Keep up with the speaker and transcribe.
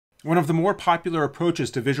One of the more popular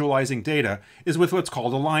approaches to visualizing data is with what's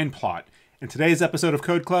called a line plot. In today's episode of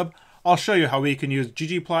Code Club, I'll show you how we can use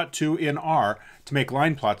ggplot2 in R to make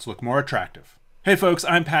line plots look more attractive. Hey folks,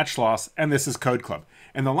 I'm Pat Schloss, and this is Code Club.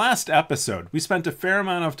 In the last episode, we spent a fair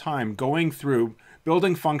amount of time going through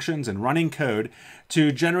building functions and running code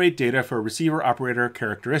to generate data for a receiver operator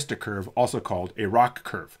characteristic curve, also called a ROC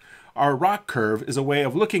curve. Our ROC curve is a way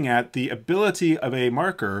of looking at the ability of a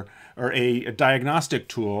marker or a diagnostic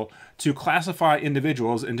tool to classify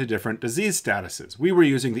individuals into different disease statuses. We were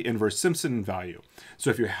using the inverse Simpson value. So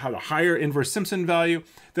if you had a higher inverse Simpson value,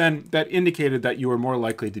 then that indicated that you were more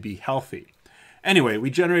likely to be healthy. Anyway, we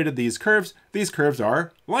generated these curves. These curves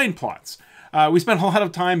are line plots. We spent a lot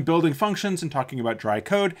of time building functions and talking about dry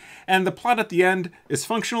code, and the plot at the end is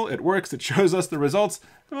functional, it works, it shows us the results,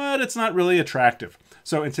 but it's not really attractive.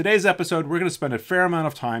 So in today's episode, we're going to spend a fair amount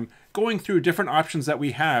of time going through different options that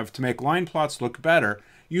we have to make line plots look better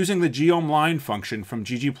using the geom_line function from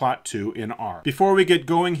ggplot2 in R. Before we get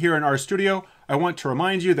going here in RStudio, I want to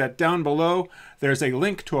remind you that down below, there's a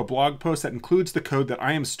link to a blog post that includes the code that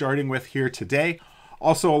I am starting with here today.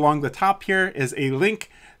 Also along the top here is a link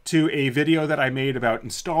to a video that I made about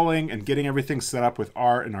installing and getting everything set up with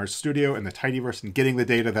R in RStudio and the tidyverse and getting the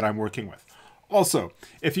data that I'm working with. Also,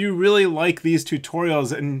 if you really like these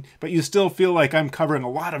tutorials but you still feel like I'm covering a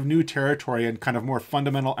lot of new territory and kind of more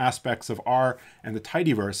fundamental aspects of R and the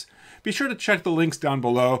tidyverse, be sure to check the links down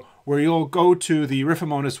below where you'll go to the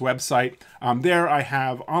Riffomonas website. There I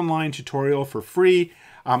have online tutorial for free.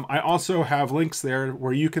 I also have links there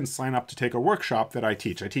where you can sign up to take a workshop that I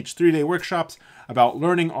teach. I teach 3-day workshops about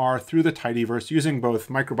learning R through the tidyverse using both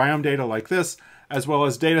microbiome data like this, as well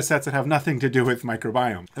as data sets that have nothing to do with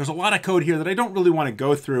microbiome. There's a lot of code here that I don't really want to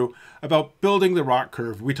go through about building the ROC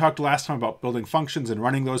curve. We talked last time about building functions and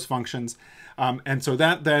running those functions. And so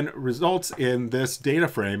that then results in this data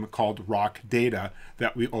frame called ROC data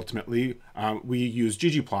that we ultimately, we use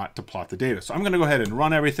ggplot to plot the data. So I'm going to go ahead and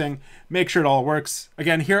run everything, make sure it all works.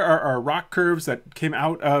 Again, here are our ROC curves that came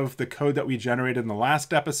out of the code that we generated in the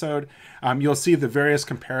last episode. You'll see the various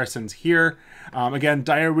comparisons here. Again,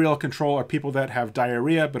 diarrheal control are people that have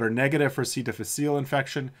diarrhea but are negative for C. difficile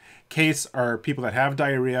infection. Case are people that have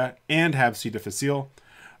diarrhea and have C. difficile.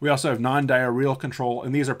 We also have non-diarrheal control,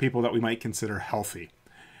 and these are people that we might consider healthy.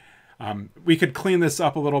 We could clean this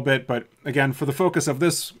up a little bit, but again, for the focus of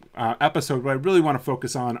this episode, what I really want to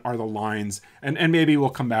focus on are the lines, and maybe we'll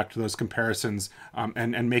come back to those comparisons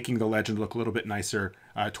and making the legend look a little bit nicer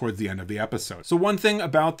towards the end of the episode. So one thing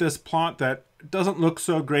about this plot that doesn't look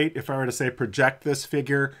so great if I were to say project this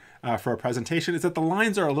figure for a presentation is that the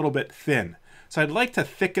lines are a little bit thin. So I'd like to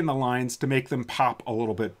thicken the lines to make them pop a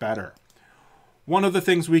little bit better. One of the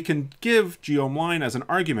things we can give geom_line as an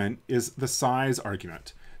argument is the size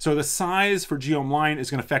argument. So the size for geom_line is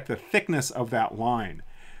going to affect the thickness of that line.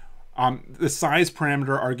 The size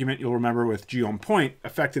parameter argument, you'll remember with geom_point,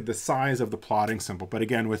 affected the size of the plotting symbol. But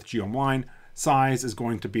again, with geom_line, size is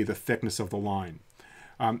going to be the thickness of the line.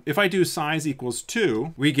 If I do size equals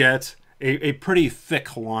 2, we get a pretty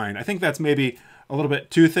thick line. I think that's maybe a little bit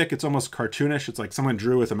too thick. It's almost cartoonish. It's like someone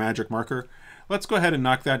drew with a magic marker. Let's go ahead and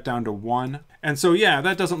knock that down to 1. And so yeah,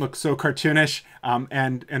 that doesn't look so cartoonish,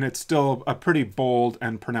 and it's still a pretty bold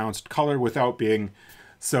and pronounced color without being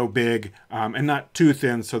so big and not too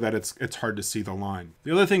thin so that it's hard to see the line.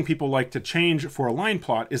 The other thing people like to change for a line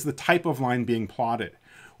plot is the type of line being plotted.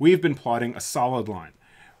 We've been plotting a solid line.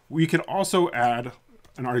 We could also add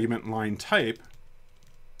an argument line type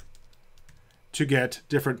to get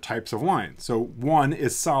different types of lines. So 1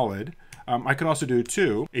 is solid. I could also do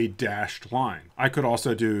 2, a dashed line. I could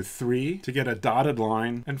also do 3 to get a dotted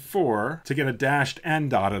line, and 4 to get a dashed and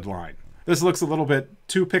dotted line. This looks a little bit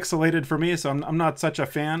too pixelated for me, so I'm not such a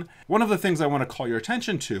fan. One of the things I want to call your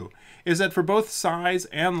attention to is that for both size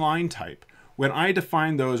and line type, when I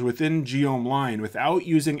define those within geom_line without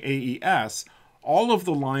using AES, all of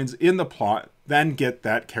the lines in the plot then get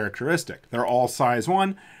that characteristic. They're all size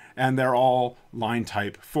 1, and they're all line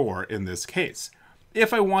type 4 in this case.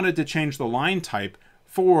 If I wanted to change the line type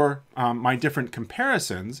for my different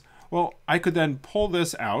comparisons, well, I could then pull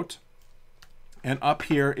this out, and up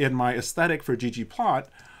here in my aesthetic for ggplot,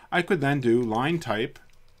 I could then do line type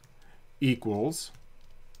equals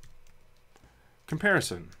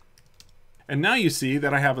comparison. And now you see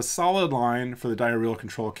that I have a solid line for the diarrheal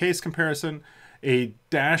control case comparison, a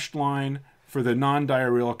dashed line for the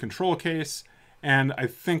non-diarrheal control case, and I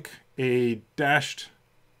think a dashed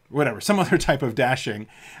whatever, some other type of dashing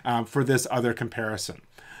for this other comparison.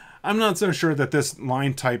 I'm not so sure that this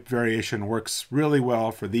line type variation works really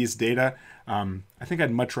well for these data. I think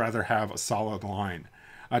I'd much rather have a solid line.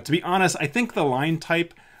 To be honest, I think the line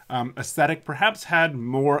type aesthetic perhaps had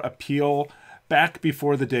more appeal back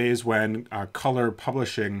before the days when color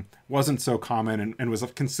publishing wasn't so common and was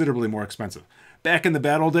considerably more expensive. Back in the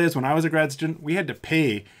bad old days when I was a grad student, we had to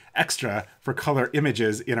pay extra for color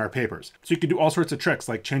images in our papers. So you could do all sorts of tricks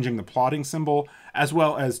like changing the plotting symbol as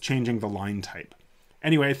well as changing the line type.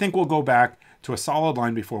 Anyway, I think we'll go back to a solid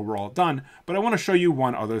line before we're all done, but I want to show you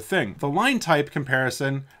one other thing. The line type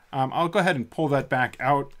comparison, I'll go ahead and pull that back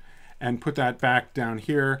out and put that back down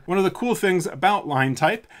here. One of the cool things about line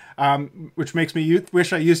type, which makes me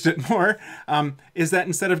wish I used it more, is that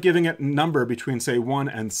instead of giving it a number between say 1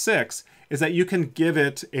 and 6, is that you can give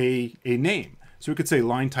it a name. So we could say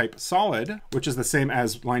line type solid, which is the same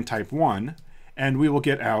as line type 1, and we will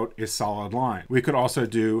get out a solid line. We could also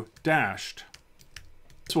do dashed.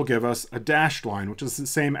 This will give us a dashed line, which is the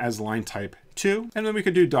same as line type 2. And then we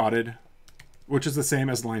could do dotted, which is the same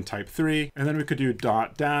as line type 3. And then we could do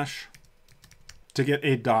dot dash to get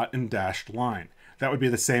a dot and dashed line. That would be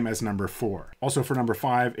the same as number 4. Also for number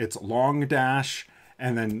 5, it's long dash,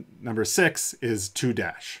 and then number 6 is 2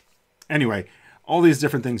 dash. Anyway, all these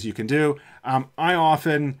different things you can do. I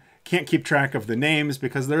often can't keep track of the names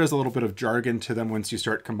because there is a little bit of jargon to them once you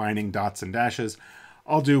start combining dots and dashes.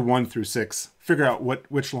 I'll do 1 through 6, figure out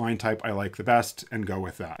which line type I like the best and go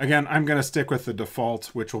with that. Again, I'm going to stick with the default,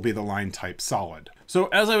 which will be the line type solid. So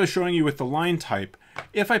as I was showing you with the line type,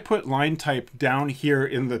 if I put line type down here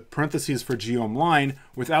in the parentheses for geom line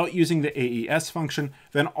without using the AES function,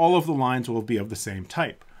 then all of the lines will be of the same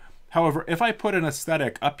type. However, if I put an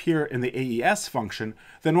aesthetic up here in the AES function,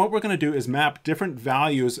 then what we're going to do is map different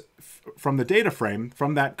values from the data frame,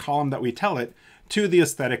 from that column that we tell it, to the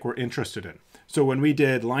aesthetic we're interested in. So when we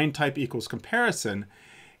did line type equals comparison,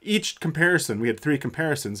 each comparison, we had 3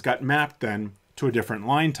 comparisons, got mapped then to a different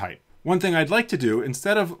line type. One thing I'd like to do,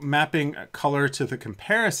 instead of mapping color to the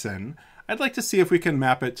comparison, I'd like to see if we can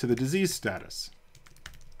map it to the disease status.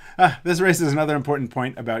 This raises another important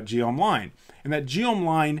point about geom line, and that geom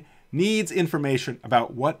line needs information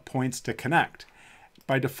about what points to connect.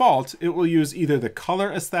 By default, it will use either the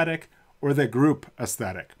color aesthetic or the group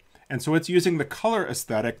aesthetic. And so it's using the color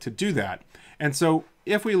aesthetic to do that. And so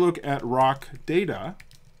if we look at rock data,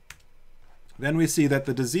 then we see that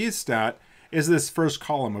the disease stat is this first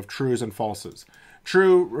column of trues and falses.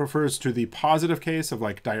 True refers to the positive case of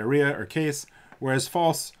like diarrhea or case, whereas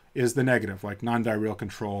false is the negative, like non-diarrheal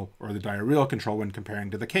control or the diarrheal control when comparing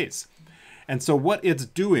to the case. And so what it's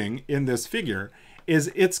doing in this figure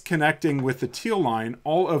is it's connecting with the teal line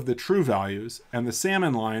all of the true values and the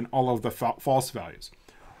salmon line all of the false values.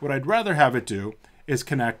 What I'd rather have it do is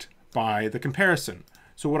connect by the comparison.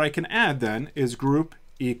 So what I can add then is group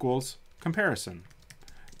equals comparison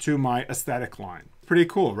to my aesthetic line. Pretty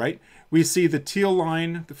cool, right? We see the teal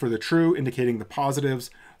line for the true indicating the positives,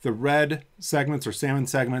 the red segments or salmon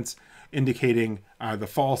segments indicating the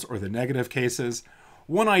false or the negative cases.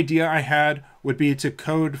 One idea I had would be to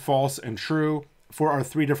code false and true for our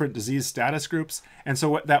 3 different disease status groups. And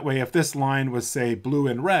so that way, if this line was say blue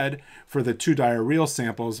and red for the 2 diarrheal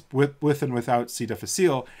samples with and without C.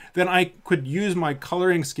 difficile, then I could use my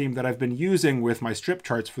coloring scheme that I've been using with my strip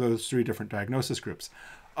charts for those 3 different diagnosis groups.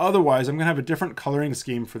 Otherwise, I'm going to have a different coloring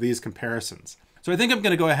scheme for these comparisons. So I think I'm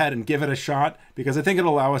going to go ahead and give it a shot because I think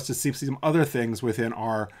it'll allow us to see some other things within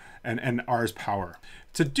R and R's power.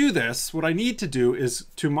 To do this, what I need to do is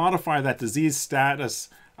to modify that disease status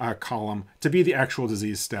column to be the actual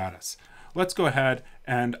disease status. Let's go ahead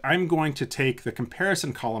and I'm going to take the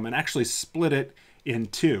comparison column and actually split it in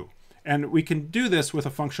 2. And we can do this with a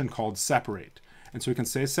function called separate. And so we can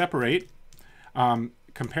say separate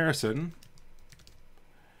comparison,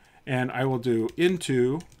 and I will do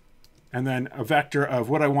into, and then a vector of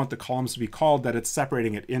what I want the columns to be called that it's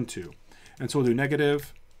separating it into. And so we'll do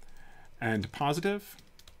negative and positive.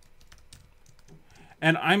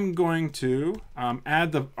 And I'm going to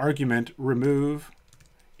add the argument remove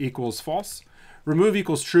equals false. Remove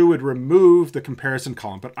equals true would remove the comparison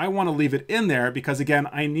column, but I want to leave it in there because, again,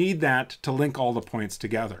 I need that to link all the points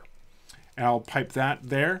together. And I'll pipe that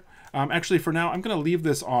there. Actually, for now, I'm going to leave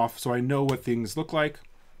this off so I know what things look like.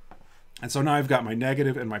 And so now I've got my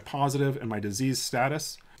negative and my positive and my disease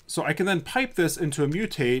status. So I can then pipe this into a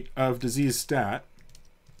mutate of disease stat.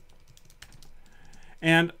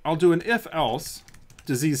 And I'll do an if else.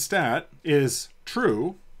 Disease stat is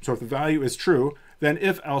true. So if the value is true, then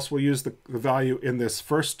if else we'll use the value in this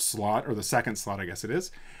first slot, or the second slot, I guess it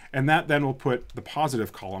is. And that then will put the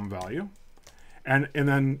positive column value. And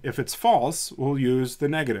then if it's false, we'll use the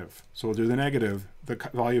negative. So we'll do the negative, the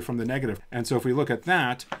value from the negative. And so if we look at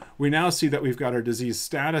that, we now see that we've got our disease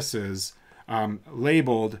statuses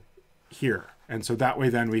labeled here. And so that way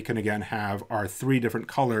then we can again have our 3 different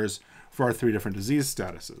colors for our 3 different disease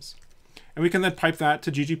statuses. And we can then pipe that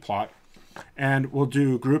to ggplot, and we'll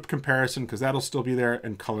do group comparison because that'll still be there,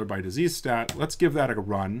 and color by disease stat. Let's give that a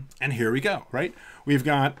run. And here we go, right? We've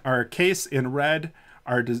got our case in red,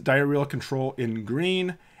 our diarrheal control in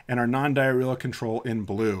green, and our non-diarrheal control in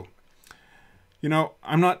blue. You know,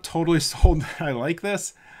 I'm not totally sold that I like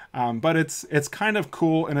this, but it's kind of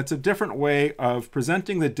cool, and it's a different way of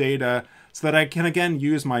presenting the data so that I can again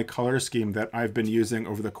use my color scheme that I've been using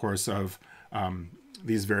over the course of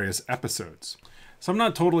these various episodes. So I'm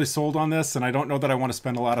not totally sold on this, and I don't know that I want to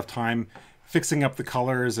spend a lot of time fixing up the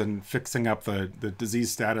colors and fixing up the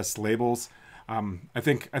disease status labels. I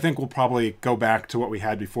think we'll probably go back to what we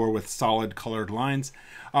had before with solid colored lines.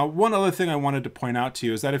 One other thing I wanted to point out to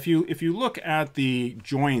you is that if you look at the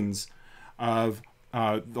joins of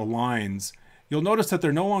the lines, you'll notice that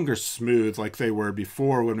they're no longer smooth like they were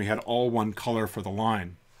before when we had all one color for the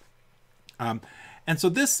line. And so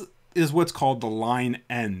this is what's called the line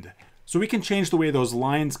end. So we can change the way those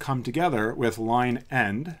lines come together with line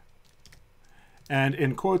end. And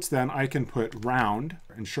in quotes then I can put round,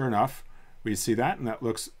 and sure enough, we see that, and that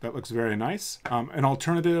looks very nice. An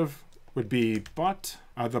alternative would be butt.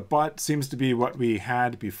 The butt seems to be what we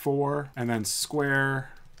had before, and then squares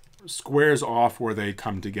off where they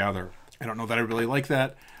come together. I don't know that I really like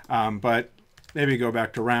that, but maybe go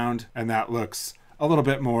back to round, and that looks a little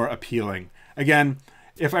bit more appealing. Again,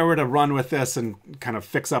 if I were to run with this and kind of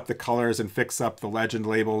fix up the colors and fix up the legend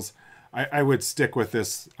labels, I would stick with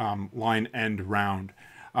this line end round.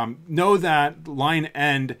 Know that line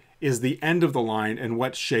end is the end of the line and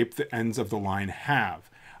what shape the ends of the line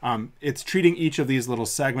have. It's treating each of these little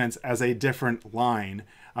segments as a different line,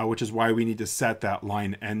 which is why we need to set that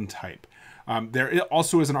line end type. There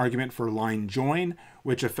also is an argument for line join,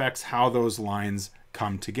 which affects how those lines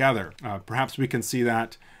come together. Perhaps we can see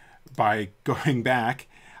that by going back,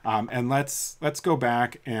 and let's go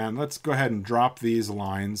back and let's go ahead and drop these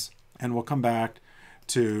lines, and we'll come back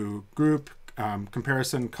to group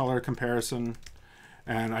comparison, color comparison,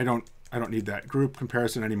 and I don't need that group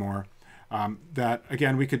comparison anymore. That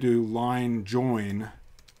again, we could do line join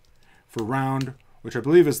for round, which I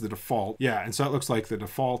believe is the default. Yeah, and so it looks like the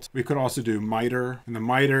default. We could also do miter, and the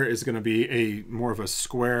miter is going to be a more of a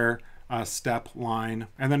square step line,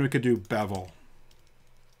 and then we could do bevel.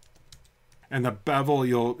 And the bevel,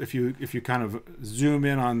 if you kind of zoom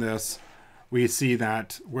in on this, we see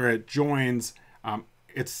that where it joins,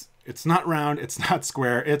 it's not round, it's not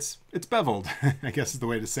square, it's beveled, I guess is the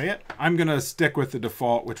way to say it. I'm gonna stick with the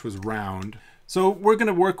default, which was round. So we're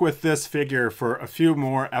gonna work with this figure for a few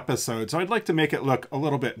more episodes. So I'd like to make it look a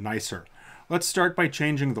little bit nicer. Let's start by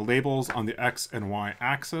changing the labels on the X and Y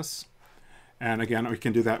axis. And again, we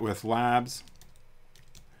can do that with labs.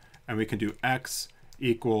 And we can do X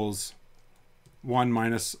equals 1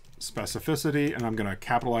 minus specificity, and I'm going to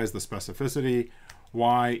capitalize the specificity.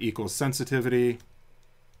 Y equals sensitivity,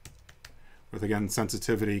 with again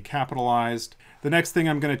sensitivity capitalized. The next thing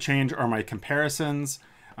I'm going to change are my comparisons.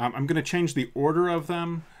 I'm going to change the order of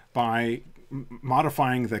them by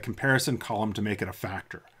modifying the comparison column to make it a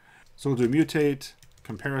factor. So we'll do mutate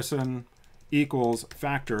comparison equals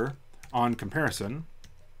factor on comparison,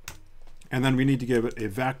 and then we need to give it a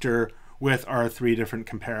vector with our 3 different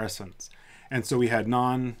comparisons. And so we had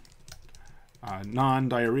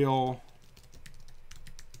non-diarrheal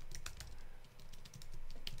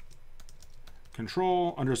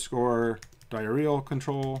control underscore diarrheal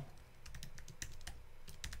control,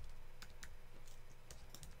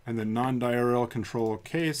 and then non-diarrheal control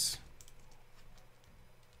case.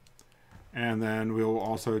 And then we'll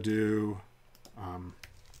also do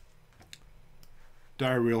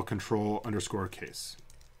diarrheal control underscore case.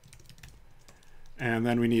 And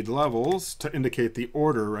then we need levels to indicate the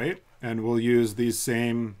order, right? And we'll use these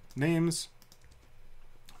same names,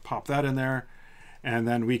 pop that in there, and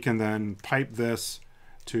then we can then pipe this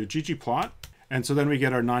to ggplot. And so then we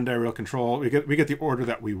get our non-diarrheal control, we get the order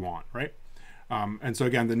that we want, right? And so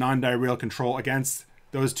again, the non-diarrheal control against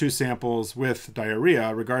those 2 samples with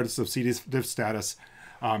diarrhea, regardless of C. diff status,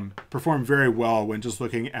 perform very well when just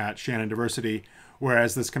looking at Shannon diversity,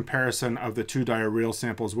 whereas this comparison of the 2 diarrheal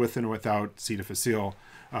samples with and without C. difficile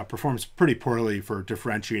performs pretty poorly for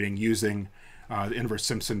differentiating using the inverse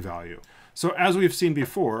Simpson value. So as we've seen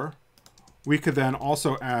before, we could then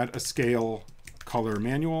also add a scale color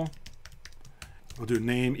manual. We'll do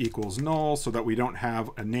name equals null so that we don't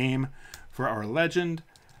have a name for our legend.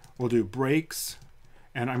 We'll do breaks,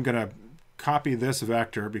 and I'm going to copy this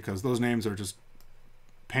vector because those names are just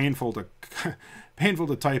painful to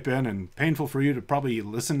type in, and painful for you to probably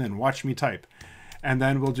listen and watch me type. and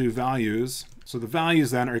then we'll do values. So the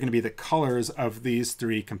values then are going to be the colors of these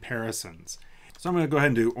three comparisons. So I'm going to go ahead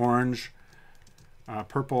and do orange,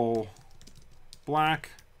 purple,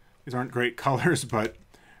 black. These aren't great colors, but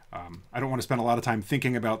I don't want to spend a lot of time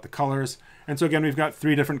thinking about the colors. And so again, we've got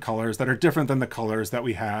three different colors that are different than the colors that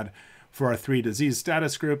we had for our three disease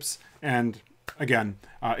status groups. And again,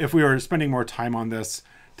 if we were spending more time on this,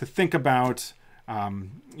 to think about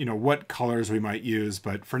what colors we might use,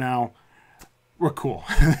 but for now, we're cool.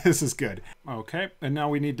 This is good. Okay, and now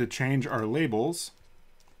we need to change our labels.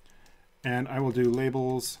 And I will do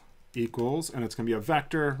labels equals, and it's going to be a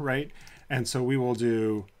vector, right? And so we will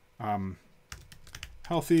do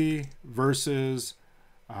healthy versus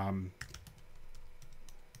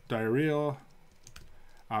diarrhea,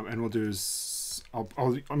 and we'll do,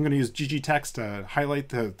 I'm going to use ggtext to highlight,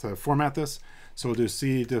 to format this. So we'll do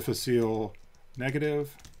C difficile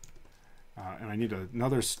negative, and I need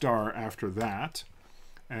another star after that.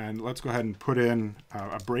 And let's go ahead and put in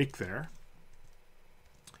a break there.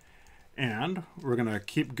 And we're going to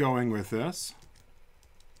keep going with this.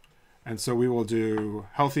 And so we will do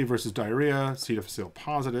healthy versus diarrhea, C difficile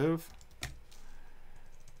positive.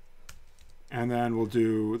 And then we'll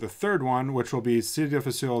do the third one, which will be C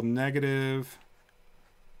difficile negative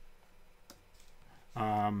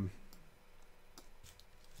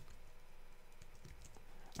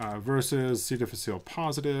versus C difficile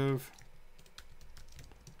positive.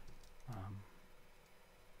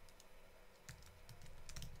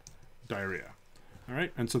 Diarrhea. All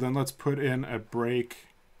right, and so then let's put in a break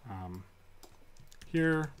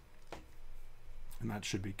here, and that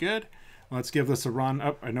should be good. Let's give this a run.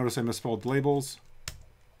 Oh, I noticed I misspelled labels.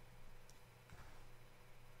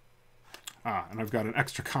 And I've got an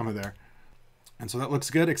extra comma there. And so that looks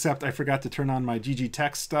good, except I forgot to turn on my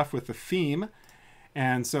ggtext stuff with the theme.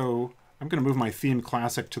 And so I'm going to move my theme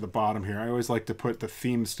classic to the bottom here. I always like to put the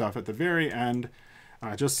theme stuff at the very end,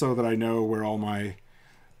 just so that I know where all my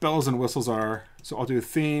bells and whistles are. So I'll do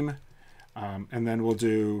theme, and then we'll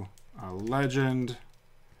do legend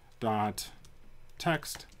dot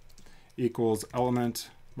text equals element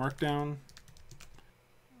markdown.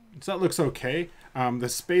 So that looks okay. The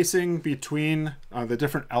spacing between the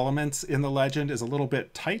different elements in the legend is a little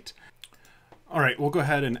bit tight. All right, we'll go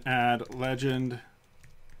ahead and add legend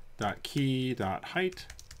dot key dot height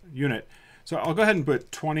unit. So I'll go ahead and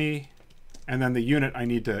put 20, and then the unit I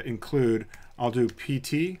need to include, I'll do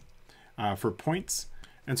PT for points.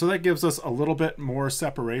 And so that gives us a little bit more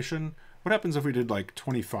separation. What happens if we did like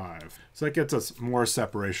 25? So that gets us more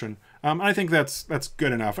separation. I think that's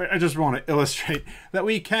good enough. I just want to illustrate that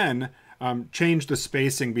we can change the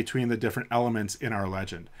spacing between the different elements in our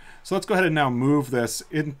legend. So let's go ahead and now move this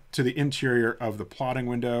into the interior of the plotting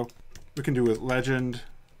window. We can do with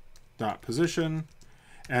legend.position,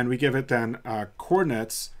 and we give it then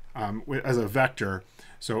coordinates as a vector,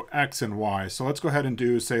 so X and Y. So let's go ahead and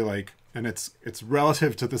do, say, like, and it's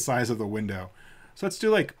relative to the size of the window. So let's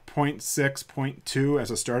do like 0.6, 0.2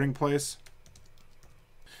 as a starting place.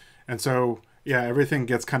 And so, yeah, everything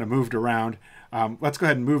gets kind of moved around. Let's go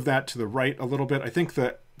ahead and move that to the right a little bit. I think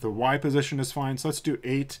that the Y position is fine. So let's do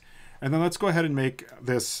 8. And then let's go ahead and make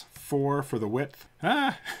this 4 for the width.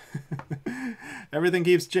 Everything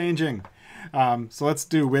keeps changing. So let's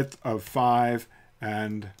do width of 5.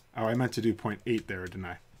 And, oh, I meant to do 0.8 there, didn't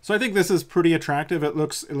I? So I think this is pretty attractive. It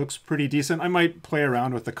looks pretty decent. I might play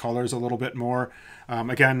around with the colors a little bit more.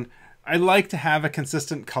 Again, I like to have a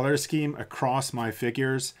consistent color scheme across my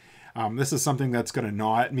figures. This is something that's going to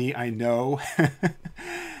gnaw at me, I know.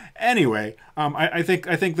 Anyway, I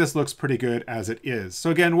think this looks pretty good as it is. So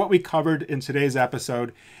again, what we covered in today's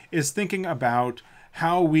episode is thinking about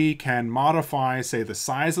how we can modify, say, the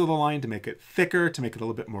size of the line to make it thicker, to make it a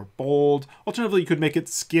little bit more bold. Alternatively, you could make it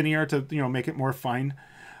skinnier to, make it more fine.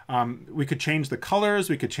 We could change the colors.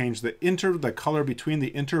 We could change the color between the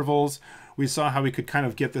intervals. We saw how we could kind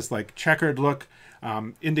of get this like checkered look,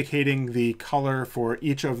 indicating the color for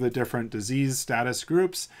each of the different disease status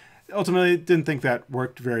groups. Ultimately, didn't think that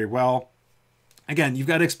worked very well. Again, you've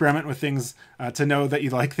got to experiment with things to know that you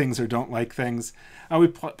like things or don't like things. We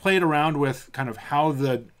played around with kind of how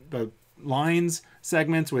the lines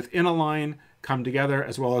segments within a line come together,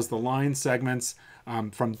 as well as the line segments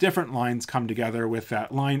from different lines come together with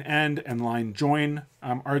that line end and line join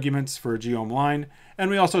arguments for geom line. And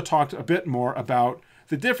we also talked a bit more about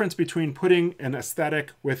the difference between putting an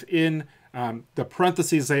aesthetic within the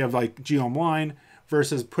parentheses, say, of like geom line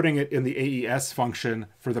versus putting it in the AES function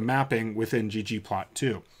for the mapping within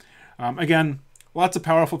ggplot2. Again, lots of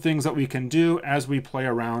powerful things that we can do as we play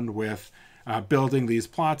around with building these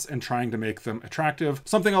plots and trying to make them attractive.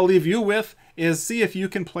 Something I'll leave you with is see if you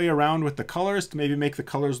can play around with the colors to maybe make the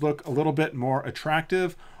colors look a little bit more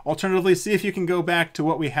attractive. Alternatively, see if you can go back to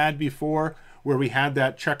what we had before, where we had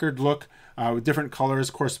that checkered look with different colors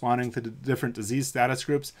corresponding to the different disease status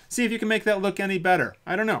groups. See if you can make that look any better.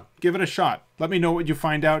 I don't know. Give it a shot. Let me know what you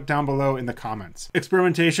find out down below in the comments.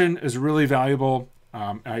 Experimentation is really valuable.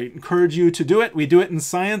 I encourage you to do it. We do it in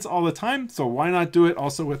science all the time, so why not do it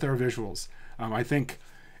also with our visuals? I think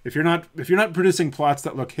if you're not producing plots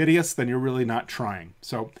that look hideous, then you're really not trying.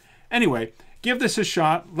 So anyway, give this a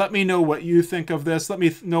shot. Let me know what you think of this. Let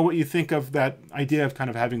me know what you think of that idea of kind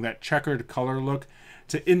of having that checkered color look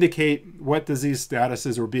to indicate what disease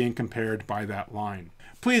statuses are being compared by that line.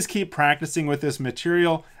 Please keep practicing with this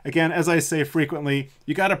material. Again, as I say frequently,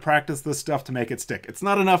 you got to practice this stuff to make it stick. It's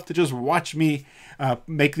not enough to just watch me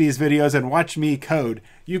make these videos and watch me code.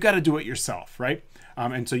 You've got to do it yourself, right?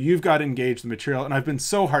 And so you've got to engage the material. And I've been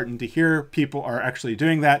so heartened to hear people are actually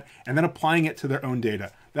doing that and then applying it to their own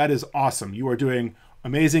data. That is awesome. You are doing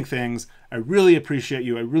amazing things. I really appreciate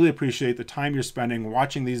you. I really appreciate the time you're spending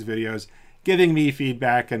watching these videos, giving me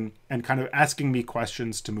feedback and kind of asking me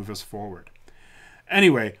questions to move us forward.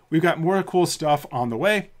 Anyway, we've got more cool stuff on the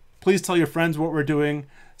way. Please tell your friends what we're doing.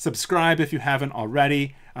 Subscribe if you haven't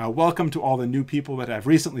already. Welcome to all the new people that have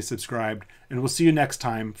recently subscribed, and we'll see you next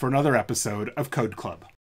time for another episode of Code Club.